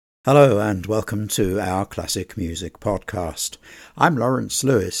Hello and welcome to our Classic Music Podcast. I'm Lawrence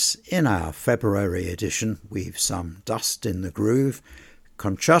Lewis. In our February edition, we've some Dust in the Groove,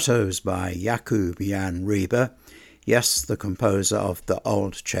 concertos by Jakub Jan Riebe, yes, the composer of the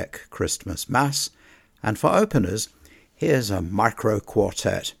Old Czech Christmas Mass, and for openers, here's a micro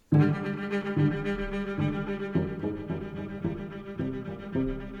quartet.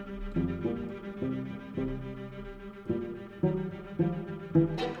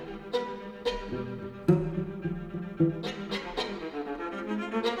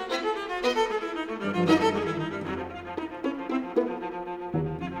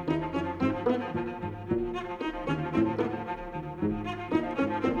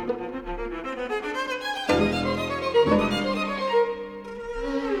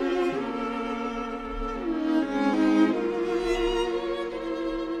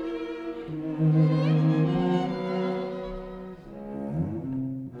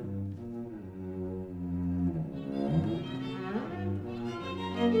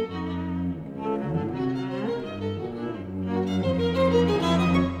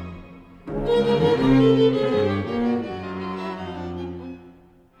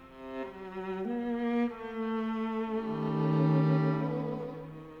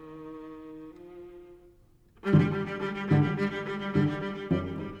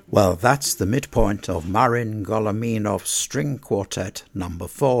 Well, that's the midpoint of Marin Golomeynov's String Quartet No.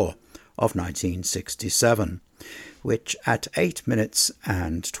 4 of 1967, which at 8 minutes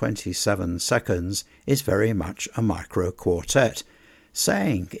and 27 seconds is very much a micro quartet,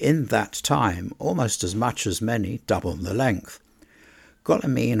 saying in that time almost as much as many double the length.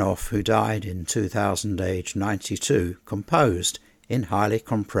 Golomeynov, who died in 2000 aged 92, composed in highly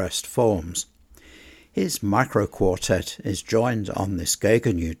compressed forms. His micro-quartet is joined on this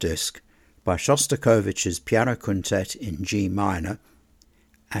Gaygenau disc by Shostakovich's Piano Quintet in G minor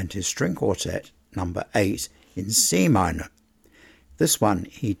and his String Quartet No. 8 in C minor. This one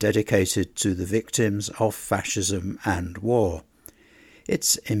he dedicated to the victims of fascism and war.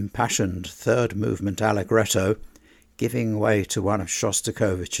 Its impassioned third movement allegretto giving way to one of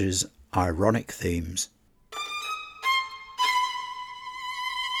Shostakovich's ironic themes.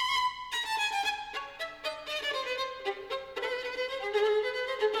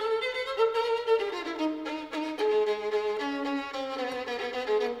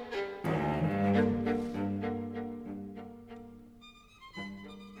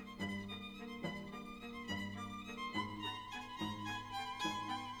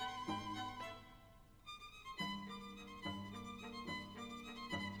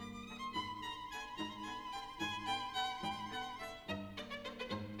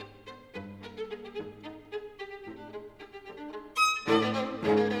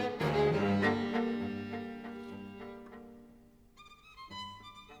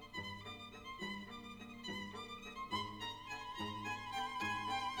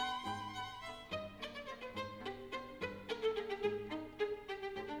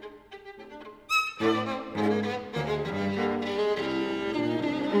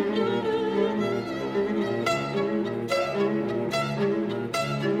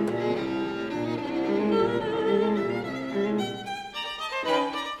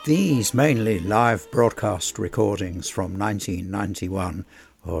 These mainly live broadcast recordings from 1991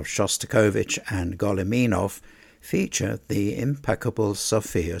 of Shostakovich and Golomeynov feature the impeccable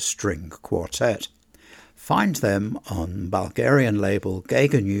Sofia String Quartet. Find them on Bulgarian label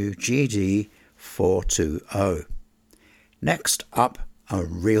Gaygenau GD 420. Next up, a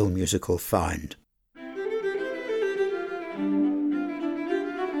real musical find.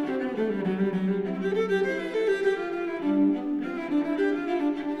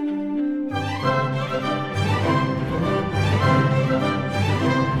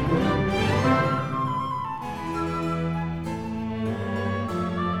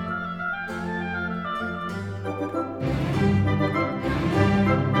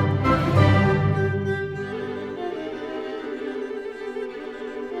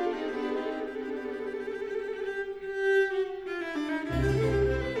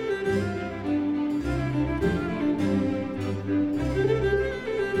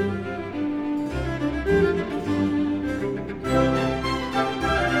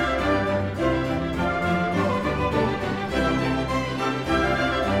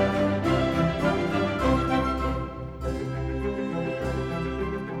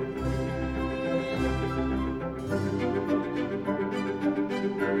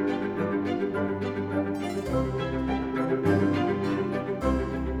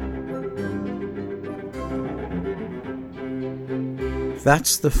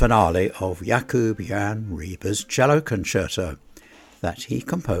 That's the finale of Jakub Jan Riebe's Cello Concerto. that he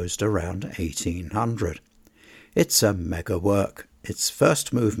composed around 1800. It's a mega work, its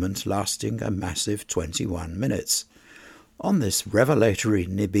first movement lasting a massive 21 minutes. On this revelatory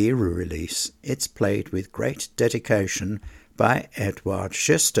Nibiru release, it's played with great dedication by Eduard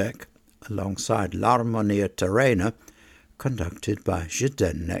Šestek, alongside L'Harmonia Terrena, conducted by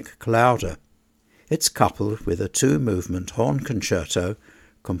Zdeněk Klauder. It's coupled with a two-movement horn concerto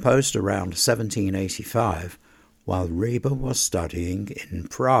composed around 1785, while Rieber was studying in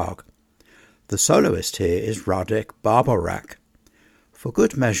Prague. The soloist here is Radek Barborak. For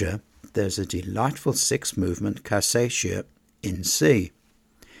good measure, there's a delightful six-movement Cassatia in C.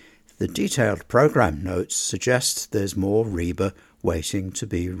 The detailed program notes suggest there's more Rieber waiting to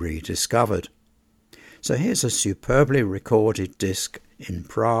be rediscovered. So here's a superbly recorded disc in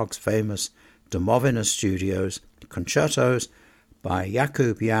Prague's famous Domovina Studios. Concertos by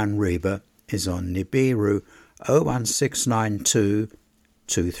Jakub Jan Rieber is on Nibiru 01692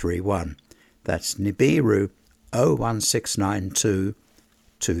 231. That's Nibiru 01692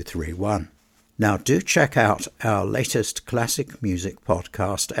 231. Now do check out our latest classic music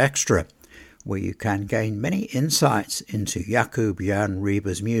podcast, Extra, where you can gain many insights into Jakub Jan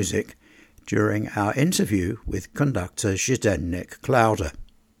Rieber's music during our interview with conductor Zdeněk Klauder.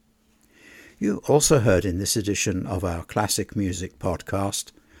 You also heard in this edition of our classic music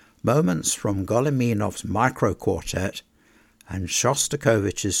podcast moments from Goleminov's Micro Quartet and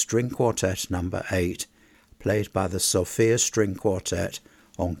Shostakovich's String Quartet No. 8, played by the Sofia String Quartet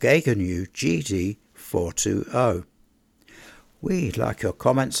on Gaygenau GD 420. We'd like your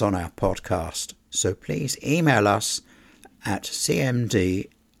comments on our podcast, so please email us at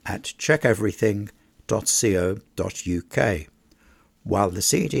cmd@checkeverything.co.uk, while the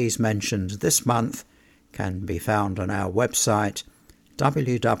CDs mentioned this month can be found on our website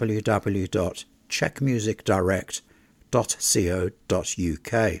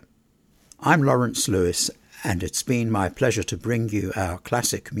www.checkmusicdirect.co.uk. I'm Lawrence Lewis, and it's been my pleasure to bring you our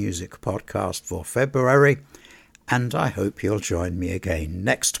classic music podcast for February, and I hope you'll join me again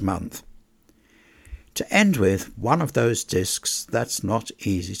next month. To end with one of those discs that's not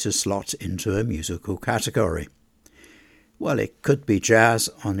easy to slot into a musical category. Well, it could be jazz,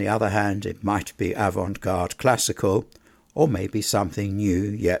 on the other hand it might be avant-garde classical, or maybe something new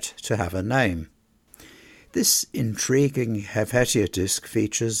yet to have a name. This intriguing Helvetia disc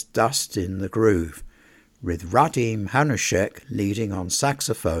features Dust in the Groove, with Radim Hanušek leading on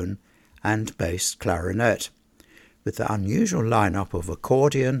saxophone and bass clarinet, with the unusual lineup of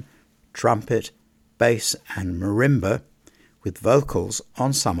accordion, trumpet, bass and marimba, with vocals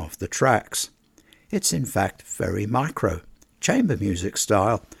on some of the tracks. It's in fact very micro, chamber music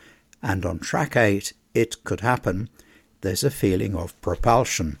style, and on track 8, It Could Happen, there's a feeling of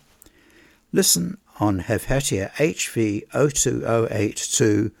propulsion. Listen on Helvetia HV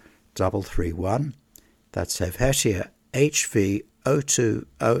 02082 331, that's Helvetia HV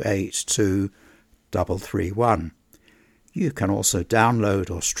 02082 331. You can also download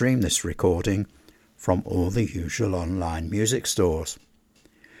or stream this recording from all the usual online music stores.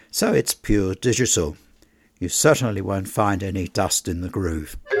 So it's pure digital. You certainly won't find any dust in the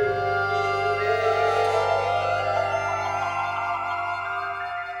groove.